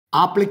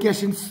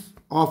Applications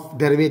of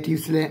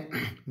ഡെറിവേറ്റീവ്സിലെ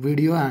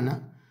video ആണ്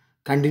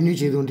continue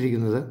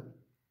ചെയ്തുകൊണ്ടിരിക്കുന്നത്.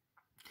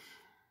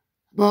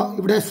 അപ്പോൾ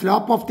ഇവിടെ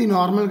സ്ലോപ്പ് ഓഫ് ദി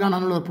നോർമൽ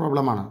കാണാനുള്ള ഒരു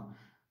പ്രോബ്ലമാണ്.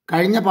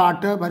 കഴിഞ്ഞ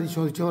part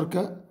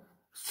പരിശോധിച്ചവർക്ക്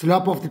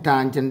slope of the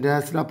tangent,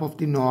 slope of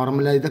the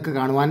normal ഇതൊക്കെ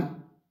കാണുവാൻ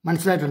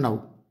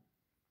മനസ്സിലായിട്ടുണ്ടാവും.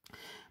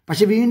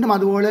 പക്ഷെ വീണ്ടും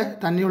അതുപോലെ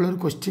തന്നെയുള്ളൊരു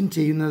ക്വസ്റ്റ്യൻ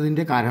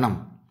ചെയ്യുന്നതിൻ്റെ കാരണം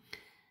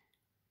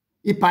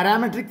ഈ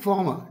പാരാമെട്രിക്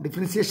ഫോം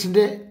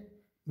ഡിഫറൻസിയേഷൻ്റെ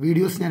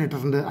വീഡിയോസ് ഞാൻ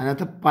ഇട്ടിട്ടുണ്ട്.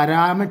 അതിനകത്ത്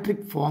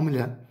പാരാമെട്രിക് ഫോമിൽ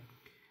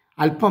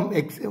അല്പം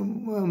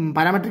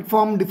പാരാമെട്രിക്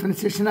ഫോം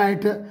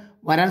ഡിഫറൻസിയേഷനായിട്ട്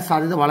വരാൻ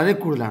സാധ്യത വളരെ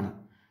കൂടുതലാണ്.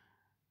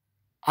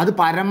 അത്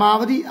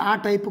പരമാവധി ആ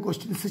ടൈപ്പ്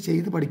ക്വസ്റ്റ്യൻസ്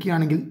ചെയ്ത്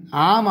പഠിക്കുകയാണെങ്കിൽ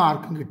ആ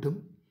മാർക്കും കിട്ടും.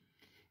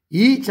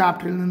 ഈ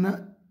ചാപ്റ്ററിൽ നിന്ന്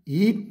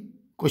ഈ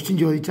ക്വസ്റ്റ്യൻ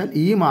ചോദിച്ചാൽ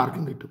ഈ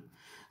മാർക്കും കിട്ടും.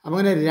 അപ്പോൾ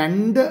അങ്ങനെ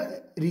രണ്ട്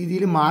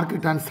രീതിയിൽ മാർക്ക്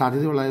കിട്ടാൻ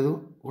സാധ്യതയുള്ളത്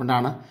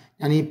കൊണ്ടാണ്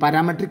ഞാൻ ഈ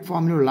പാരാമെട്രിക്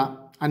ഫോമിലുള്ള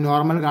ആ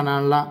നോർമൽ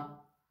കാണാനുള്ള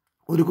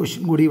ഒരു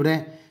ക്വസ്റ്റ്യൻ കൂടി ഇവിടെ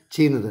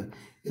ചെയ്യുന്നത്.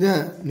 ഇത്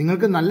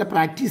നിങ്ങൾക്ക് നല്ല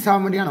പ്രാക്ടീസ്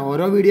ആവാൻ വേണ്ടിയാണ്.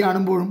 ഓരോ വീഡിയോ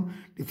കാണുമ്പോഴും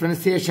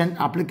ഡിഫറൻസിയേഷൻ,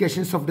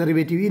 ആപ്ലിക്കേഷൻസ് ഓഫ്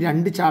ഡെറിവേറ്റീവ്, ഈ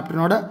രണ്ട്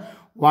ചാപ്റ്ററിനോട്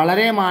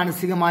വളരെ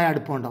മാനസികമായ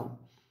അടുപ്പമുണ്ടാവും.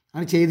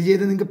 അങ്ങനെ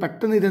ചെയ്ത് നിങ്ങൾക്ക്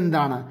പെട്ടെന്ന്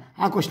ഇതെന്താണ്,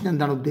 ആ ക്വസ്റ്റ്യൻ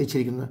എന്താണ്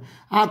ഉദ്ദേശിച്ചിരിക്കുന്നത്,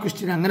 ആ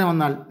ക്വസ്റ്റ്യൻ അങ്ങനെ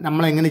വന്നാൽ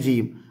നമ്മളെങ്ങനെ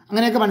ചെയ്യും,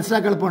 അങ്ങനെയൊക്കെ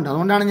മനസ്സിലാക്കാൻ എളുപ്പമുണ്ട്.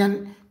 അതുകൊണ്ടാണ് ഞാൻ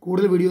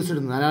കൂടുതൽ വീഡിയോസ്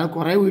ഇടുന്നത്. അല്ലാതെ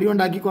കുറേ വീഡിയോ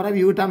ഉണ്ടാക്കി കുറേ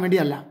വ്യൂ കിട്ടാൻ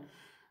വേണ്ടിയല്ല.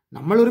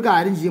 നമ്മളൊരു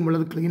കാര്യം ചെയ്യുമ്പോൾ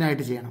അത് ക്ലീൻ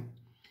ആയിട്ട് ചെയ്യണം.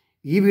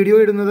 ഈ വീഡിയോ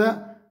ഇടുന്നത്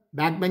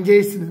ബാക്ക്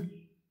ബെഞ്ചേഴ്സിന്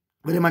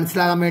ഇവർ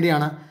മനസ്സിലാകാൻ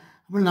വേണ്ടിയാണ്.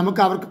 അപ്പോൾ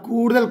നമുക്ക് അവർക്ക്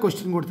കൂടുതൽ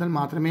ക്വസ്റ്റ്യൻ കൊടുത്താൽ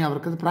മാത്രമേ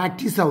അവർക്കത്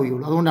പ്രാക്ടീസ്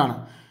ആവുകയുള്ളൂ. അതുകൊണ്ടാണ്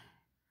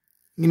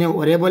ഇങ്ങനെ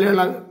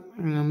ഒരേപോലെയുള്ള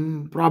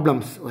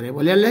പ്രോബ്ലംസ്,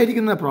 ഒരേപോലെയല്ല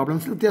ഇരിക്കുന്നത്,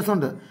 പ്രോബ്ലംസിൽ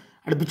വ്യത്യാസമുണ്ട്.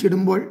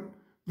 അടുപ്പിച്ചിടുമ്പോൾ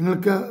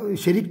നിങ്ങൾക്ക്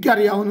ശരിക്കും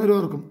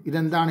അറിയാവുന്നവരോർക്കും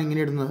ഇതെന്താണ്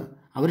ഇങ്ങനെ ഇടുന്നത്.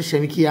 അവർ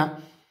ക്ഷമിക്കുക.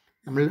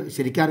 നമ്മൾ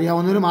ശരിക്കും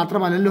അറിയാവുന്നവർ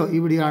മാത്രമല്ലല്ലോ ഈ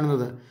വീഡിയോ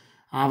കാണുന്നത്.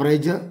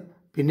 ആവറേജ്,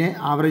 പിന്നെ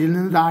ആവറേജിൽ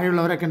നിന്ന്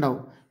താഴെയുള്ളവരൊക്കെ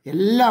ഉണ്ടാവും.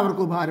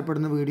 എല്ലാവർക്കും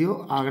ഉപകാരപ്പെടുന്ന വീഡിയോ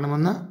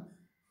ആകണമെന്ന്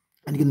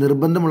എനിക്ക്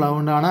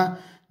നിർബന്ധമുള്ളതുകൊണ്ടാണ്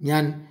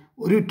ഞാൻ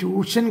ഒരു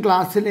ട്യൂഷൻ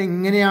ക്ലാസ്സിൽ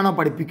എങ്ങനെയാണോ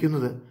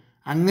പഠിപ്പിക്കുന്നത്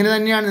അങ്ങനെ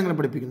തന്നെയാണ് നിങ്ങൾ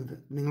പഠിപ്പിക്കുന്നത്.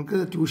 നിങ്ങൾക്ക്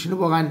ട്യൂഷന്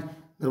പോകാൻ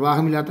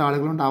നിർവാഹമില്ലാത്ത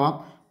ആളുകളുണ്ടാവാം,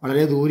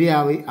 വളരെ ദൂരെ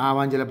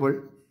ആവാൻ ചിലപ്പോൾ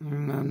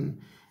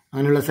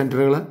അങ്ങനെയുള്ള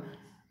സെൻറ്ററുകൾ,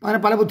 അങ്ങനെ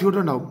പല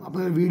ബുദ്ധിമുട്ടുണ്ടാവും.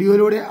 അപ്പോൾ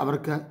വീഡിയോയിലൂടെ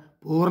അവർക്ക്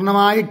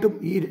പൂർണ്ണമായിട്ടും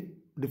ഈ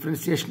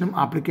ഡിഫറൻസിയേഷനും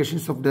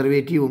ആപ്ലിക്കേഷൻസ് ഓഫ്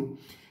ഡെറിവേറ്റീവും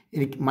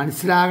എനിക്ക്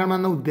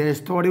മനസ്സിലാകണമെന്ന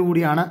ഉദ്ദേശത്തോടു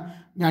കൂടിയാണ്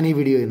ഞാൻ ഈ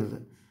വീഡിയോ ചെയ്യുന്നത്.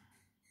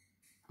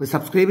 അപ്പോൾ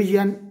സബ്സ്ക്രൈബ്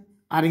ചെയ്യാൻ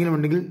ആരെങ്കിലും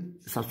ഉണ്ടെങ്കിൽ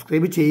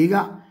സബ്സ്ക്രൈബ് ചെയ്യുക.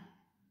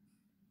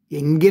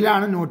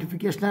 എങ്കിലാണ്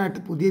നോട്ടിഫിക്കേഷനായിട്ട്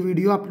പുതിയ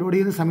വീഡിയോ അപ്ലോഡ്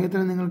ചെയ്യുന്ന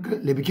സമയത്തിന് നിങ്ങൾക്ക്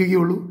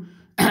ലഭിക്കുകയുള്ളൂ.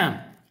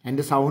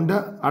 എൻ്റെ സൗണ്ട്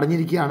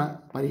അടഞ്ഞിരിക്കുകയാണ്,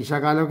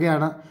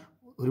 പരീക്ഷാകാലമൊക്കെയാണ്,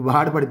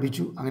 ഒരുപാട്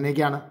പഠിപ്പിച്ചു,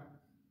 അങ്ങനെയൊക്കെയാണ്.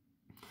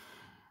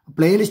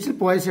 പ്ലേലിസ്റ്റിൽ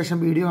പോയ ശേഷം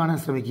വീഡിയോ കാണാൻ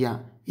ശ്രമിക്കുക.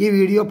 ഈ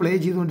വീഡിയോ പ്ലേ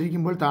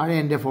ചെയ്തുകൊണ്ടിരിക്കുമ്പോൾ താഴെ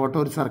എൻ്റെ ഫോട്ടോ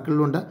ഒരു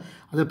സർക്കിളിലുണ്ട്.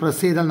 അത്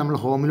പ്രസ് ചെയ്താൽ നമ്മൾ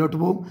ഹോമിലോട്ട്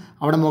പോകും.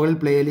 അവിടെ മുകളിൽ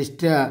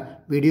പ്ലേലിസ്റ്റ്,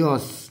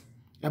 വീഡിയോസ്,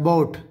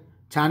 എബൌട്ട്,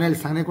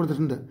 ചാനൽസ് അങ്ങനെ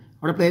കൊടുത്തിട്ടുണ്ട്.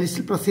 അവിടെ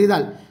പ്ലേലിസ്റ്റിൽ പ്രസ്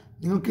ചെയ്താൽ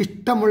നിങ്ങൾക്ക്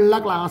ഇഷ്ടമുള്ള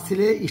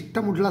ക്ലാസ്സിലെ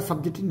ഇഷ്ടമുള്ള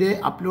സബ്ജക്റ്റിൻ്റെ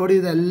അപ്ലോഡ്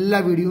ചെയ്ത എല്ലാ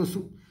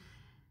വീഡിയോസും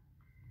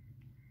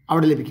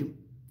അവിടെ ലഭിക്കും.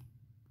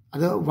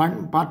 അത്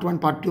പാർട്ട് 1,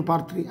 പാർട്ട് 2,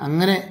 പാർട്ട് 3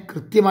 അങ്ങനെ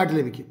കൃത്യമായിട്ട്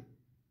ലഭിക്കും.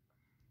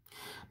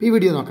 അപ്പോൾ ഈ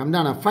വീഡിയോ നോക്കാം.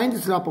 എന്താണ് find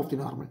the slope of the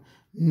normal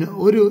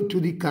ഒരു ടു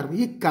ദി കർവ്.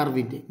 ഈ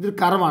കർവിൻ്റെ ഇതൊരു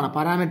കർവാണ്,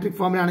 പാരാമെട്രിക്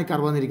ഫോമിലാണ് ഈ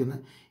കർവ് വന്നിരിക്കുന്നത്.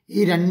 ഈ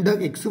രണ്ട്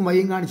എക്സും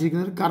വൈയും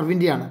കാണിച്ചിരിക്കുന്നത് ഒരു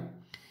കർവിൻ്റെയാണ്.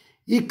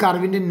 ഈ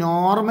കർവിൻ്റെ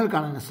നോർമൽ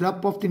കാണാനാണ്,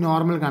 സ്ലോപ്പ് ഓഫ് ദി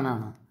നോർമൽ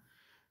കാണാനാണ്.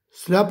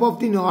 സ്ലോപ്പ് ഓഫ്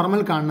ദി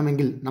നോർമൽ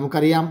കാണണമെങ്കിൽ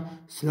നമുക്കറിയാം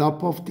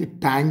സ്ലോപ്പ് ഓഫ് ദി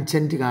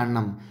ടാൻജൻറ്റ്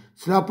കാണണം.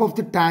 Slope of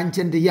the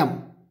tangent M,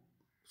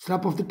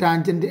 slope of the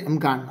tangent M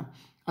കാണണം.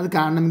 അത്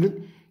കാണണമെങ്കിൽ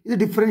ഇത്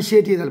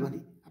ഡിഫറൻഷ്യേറ്റ് ചെയ്താൽ മതി.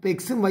 അപ്പോൾ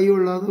എക്സും വൈയും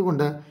ഉള്ളത്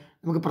കൊണ്ട്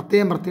നമുക്ക്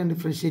പ്രത്യേകം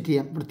ഡിഫറൻഷ്യേറ്റ്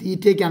ചെയ്യാം. ഇവിടെ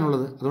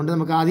തീറ്റയ്ക്കാണുള്ളത്. അതുകൊണ്ട്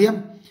നമുക്ക് ആദ്യം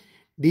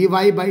dy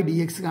ബൈ ഡി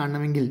എക്സ്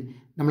കാണണമെങ്കിൽ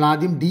നമ്മൾ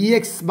ആദ്യം ഡി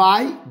എക്സ്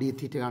ബൈ ഡി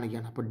തീറ്റ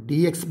കാണിക്കുകയാണ്. അപ്പോൾ ഡി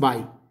എക്സ്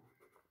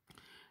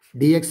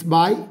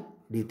ബൈ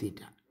ഡി തീറ്റ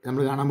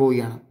നമ്മൾ കാണാൻ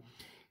പോവുകയാണ്.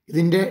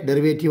 ഇതിൻ്റെ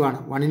ഡെറിവേറ്റീവാണ്.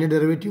 1ൻ്റെ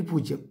ഡെറിവേറ്റീവ്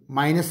 0,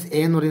 മൈനസ് എ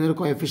എന്ന് പറയുന്ന ഒരു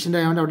കോഎഫിഷ്യൻ്റ്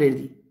ആയതുകൊണ്ട് അവിടെ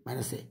എഴുതി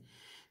മൈനസ് എ.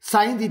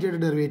 സൈൻ തീറ്റയുടെ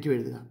ഡെറിവേറ്റീവ്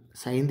എഴുതുക.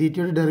 സൈൻ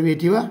തീറ്റയുടെ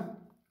ഡെറിവേറ്റീവ്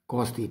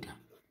കോസ് തീറ്റ.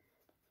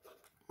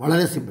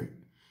 വളരെ സിമ്പിൾ.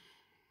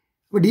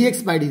 ഇപ്പോൾ ഡി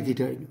എക്സ് ബൈ ഡി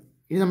തീറ്റ കഴിഞ്ഞു.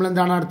 ഇനി നമ്മൾ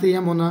എന്താണ് അടുത്ത്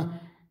ചെയ്യാൻ പോകുന്നത്?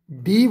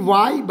 dy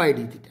by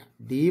D theta.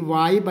 dy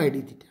by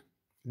D തീറ്റ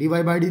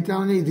എന്ന്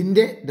പറഞ്ഞാൽ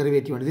ഇതിൻ്റെ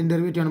ഡെറിവേറ്റീവാണ്. ഇതിൻ്റെ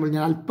ഡെറിവേറ്റീവ് ആണെങ്കിൽ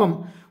ഞാൻ അല്പം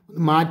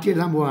മാറ്റി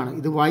എഴുതാൻ പോവുകയാണ്.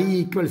 ഇത് y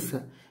equals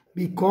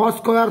B cos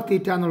square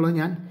theta എന്നുള്ളത്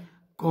ഞാൻ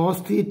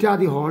cos theta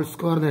the whole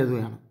square എന്ന്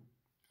എഴുതുകയാണ്.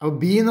 അപ്പോൾ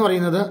ബി എന്ന്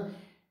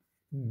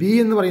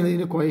പറയുന്നത്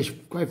ഇതിൻ്റെ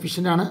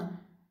കോഎഫിഷ്യൻ്റാണ്.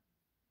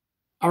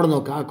 അവിടെ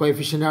നോക്കുക, ആ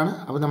കോഎഫിഷ്യൻ്റാണ്.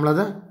 അപ്പോൾ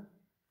നമ്മളത്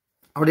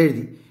അവിടെ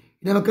എഴുതി.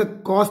 ഇനി നമുക്ക്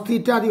cos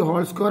theta the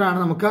whole square ആണ്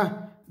നമുക്ക്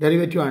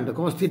ഡെറിവേറ്റീവ് ആണ്.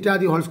 Cos theta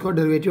the whole square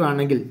derivative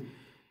ആണെങ്കിൽ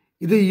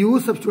ഇത് യു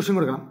സബ്സ്റ്റിറ്റ്യൂഷൻ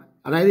കൊടുക്കണം.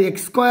 അതായത്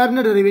എക്സ്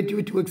സ്ക്വയറിൻ്റെ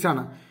ഡെറിവേറ്റീവ് 2x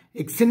ആണ്.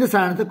 എക്സിൻ്റെ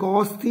സ്ഥാനത്ത്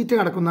കോസ് തീറ്റ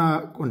കിടക്കുന്ന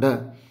കൊണ്ട്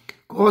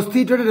കോസ്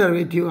തീറ്റയുടെ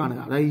ഡെറിവേറ്റീവ് കാണുക.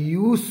 അതായത്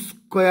യു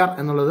സ്ക്വയർ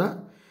എന്നുള്ളത്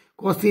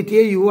കോസ്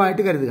തീറ്റയെ യു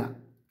ആയിട്ട് കരുതുക.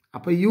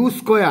 അപ്പോൾ യു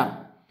സ്ക്വയർ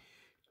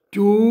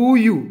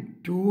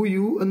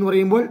 2u എന്ന്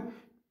പറയുമ്പോൾ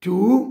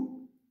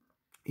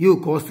 2u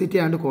കോസ് തീറ്റ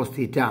ആണ്ട് കോസ്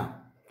തീറ്റ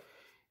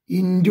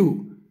ഇൻറ്റു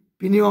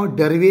പിന്നെയോ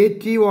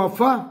ഡെറിവേറ്റീവ്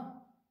ഓഫ്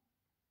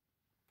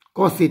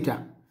കോസ് തീറ്റ.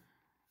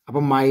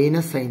 അപ്പോൾ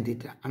മൈനസ് സൈൻ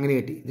തീറ്റ അങ്ങനെ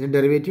കിട്ടി. ഇതിന്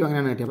ഡെറിവേറ്റീവ്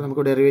അങ്ങനെയാണ് കിട്ടി. അപ്പോൾ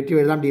നമുക്ക് ഡെറിവേറ്റീവ്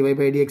എഴുതാം.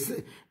 dy/dx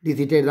ഡി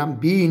തീറ്റ എഴുതാം.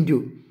 ബി ഇൻറ്റു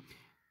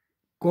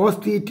കോസ്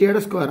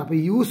തീറ്റയുടെ സ്ക്വയർ, അപ്പോൾ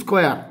യു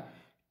സ്ക്വയർ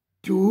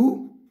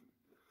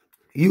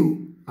 2u,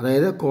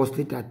 അതായത് cos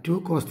theta 2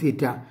 cos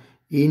theta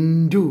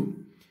into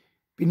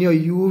പിന്നെയോ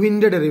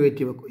യുവിൻ്റെ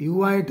ഡെറിവേറ്റീവ്, യു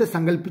ആയിട്ട്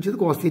സങ്കല്പിച്ചത്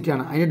കോസ്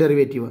തീറ്റയാണ്, അതിൻ്റെ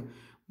ഡെറിവേറ്റീവ്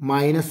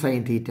മൈനസ്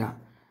സൈൻ തീറ്റ.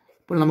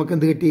 അപ്പോൾ നമുക്ക്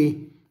എന്ത് കിട്ടി?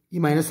 ഈ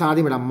മൈനസ്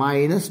ആദ്യം ഇടാം.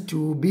 Minus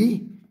 2b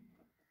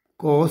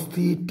cos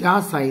theta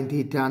sine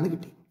theta എന്ന്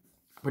കിട്ടി.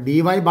 അപ്പോൾ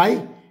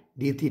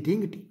dy/d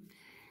കിട്ടി.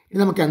 ഇനി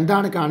നമുക്ക്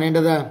എന്താണ്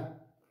കാണേണ്ടത്?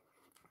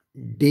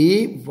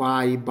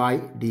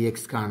 dy/dx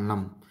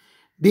കാണണം.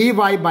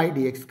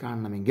 dy/dx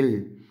കാണണമെങ്കിൽ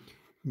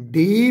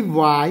dy/d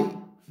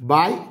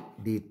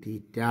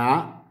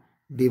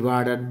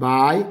divided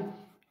by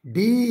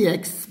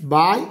dx/d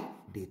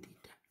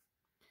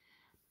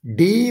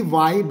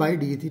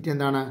dy/d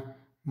എന്താണ്?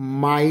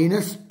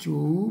 Minus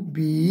 2b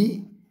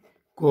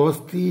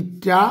cos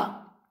theta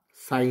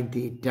sine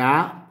theta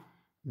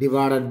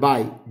divided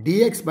by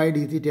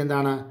dx/d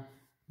എന്താണ്?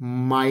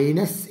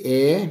 Minus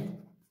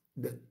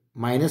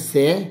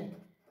A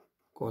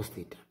cos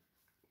theta.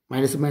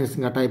 മൈനസും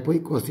കട്ടായിപ്പോയി,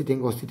 cos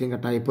തീറ്റയും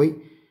കട്ടായിപ്പോയി.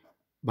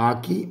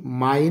 ബാക്കി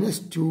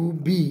minus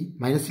 2b,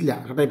 മൈനസില്ല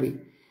കട്ടായിപ്പോയി,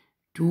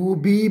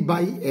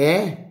 2b/a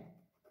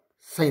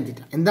sine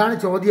theta. എന്താണ്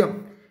ചോദ്യം?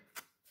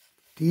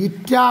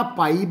 തീറ്റ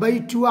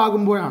π/2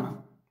 ആകുമ്പോഴാണ്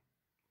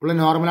ഉള്ള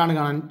നോർമലാണ്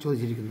കാണാൻ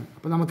ചോദിച്ചിരിക്കുന്നത്.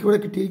 അപ്പോൾ നമുക്കിവിടെ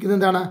കിട്ടിയിരിക്കുന്നത്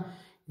എന്താണ്?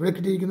 ഇവിടെ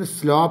കിട്ടിയിരിക്കുന്നത്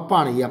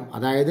സ്ലോപ്പാണ് എം,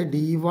 അതായത്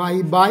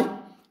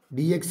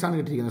dy/dx ആണ്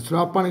കിട്ടിയിരിക്കുന്നത്,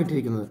 സ്ലോപ്പാണ്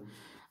കിട്ടിയിരിക്കുന്നത്.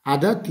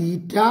 അത്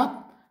തീറ്റ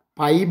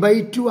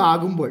π/2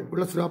 ആകുമ്പോൾ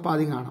ഉള്ള സ്ലോപ്പ്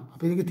ആദ്യം കാണാം.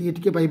 അപ്പോൾ എനിക്ക്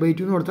തീറ്റയ്ക്ക്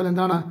π/2 എന്ന് കൊടുത്താൽ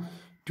എന്താണ്?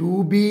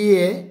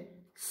 2ba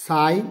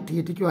സൈൻ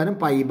തീറ്റയ്ക്ക് പകരം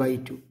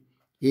π/2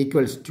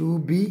 ഈക്വൽസ്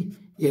 2ba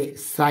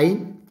സൈൻ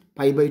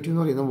π/2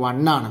 എന്ന് പറയുന്നത്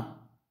 1 ആണ്.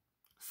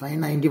 സൈൻ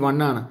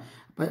 91 ആണ്.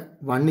 അപ്പോൾ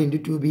 1 ×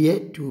 2ba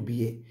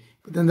 2ba.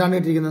 ഇതെന്താണ്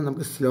കിട്ടിയിരിക്കുന്നത്?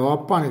 നമുക്ക്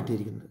സ്ലോപ്പാണ്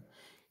കിട്ടിയിരിക്കുന്നത്.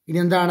 ഇനി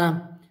എന്താണ്?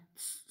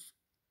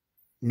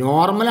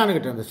 നോർമലാണ്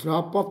കിട്ടുന്നത്.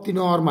 Slope of the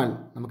normal.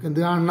 നമുക്ക് എന്ത്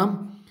കാണണം?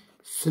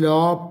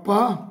 സ്ലോപ്പ്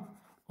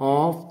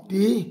ഓഫ്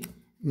ദി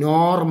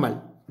നോർമൽ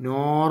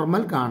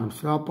കാണണം.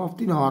 സ്ലോപ്പ് ഓഫ്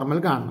ദി നോർമൽ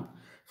കാണണം.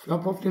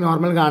 സ്ലോപ്പ് ഓഫ് ദി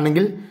നോർമൽ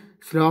കാണണമെങ്കിൽ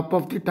slope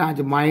of the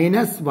tangent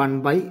minus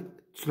 1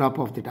 slope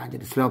of the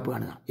tangent slope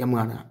കാണുക, എം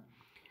കാണുക.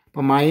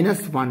 അപ്പോൾ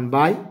മൈനസ്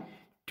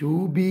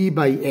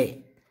 1/2b/a.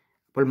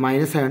 അപ്പോൾ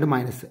മൈനസ് ആയതുകൊണ്ട്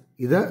മൈനസ്,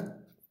 ഇത്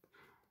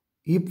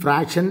ഈ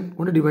ഫ്രാക്ഷൻ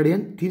കൊണ്ട് ഡിവൈഡ്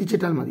ചെയ്യാൻ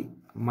തിരിച്ചിട്ടാൽ മതി.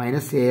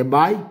 Minus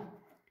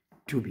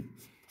a/2b.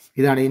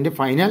 ഇതാണ് ഇതിൻ്റെ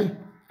ഫൈനൽ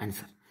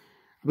ആൻസർ.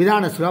 അപ്പോൾ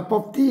ഇതാണ് സ്ലോപ്പ്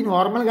ഓഫ് ദി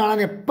നോർമൽ കാണാൻ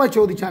എപ്പോൾ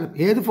ചോദിച്ചാലും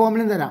ഏത്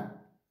ഫോമിലും തരാം,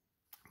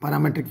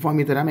 പാരാമെട്രിക്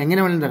ഫോമിൽ തരാം, എങ്ങനെ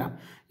വേണമെങ്കിലും തരാം.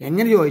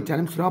 എങ്ങനെ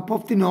ചോദിച്ചാലും സ്ലോപ്പ്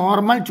ഓഫ് ദി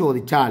നോർമൽ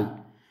ചോദിച്ചാൽ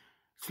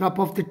സ്ലോപ്പ്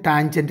ഓഫ് ദി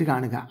ടാൻജൻറ്റ്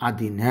കാണുക.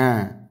 അതിന്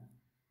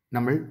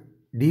നമ്മൾ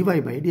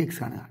dy/dx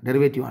കാണുക,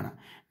 ഡെറിവേറ്റീവ് ആണ്.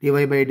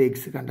 dy/dx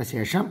കണ്ട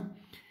ശേഷം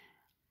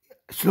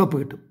സ്ലോപ്പ്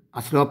കിട്ടും. ആ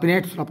സ്ലോപ്പിനെ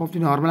സ്ലോപ്പ് ഓഫ് ദി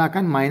നോർമൽ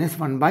ആക്കാൻ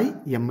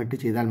 -1/m ഇട്ട്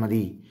ചെയ്താൽ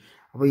മതി.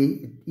 അപ്പോൾ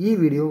ഈ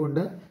വീഡിയോ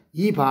കൊണ്ട്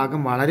ഈ ഭാഗം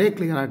വളരെ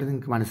ക്ലിയർ ആയിട്ട്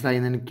നിങ്ങൾക്ക്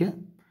മനസ്സിലായെന്ന് എനിക്ക്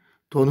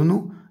തോന്നുന്നു.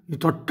 ഈ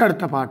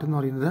തൊട്ടടുത്ത പാട്ടെന്ന്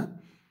പറയുന്നത്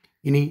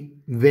ഇനി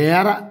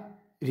വേറെ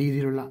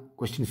രീതിയിലുള്ള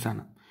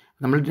ക്വസ്റ്റ്യൻസാണ്.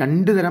 നമ്മൾ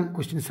 2 തരം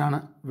ക്വസ്റ്റ്യൻസാണ്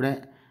ഇവിടെ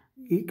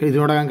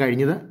ഇതിനോടകം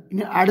കഴിഞ്ഞത്.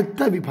 ഇനി അടുത്ത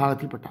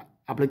വിഭാഗത്തിൽപ്പെട്ട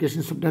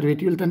ആപ്ലിക്കേഷൻസ് ഓഫ്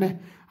ഡെറിവേറ്റീവിൽ തന്നെ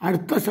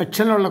അടുത്ത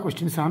സെക്ഷനിലുള്ള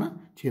ക്വസ്റ്റ്യൻസാണ്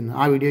ചെയ്യുന്നത്.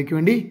 ആ വീഡിയോയ്ക്ക്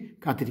വേണ്ടി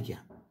കാത്തിരിക്കുക.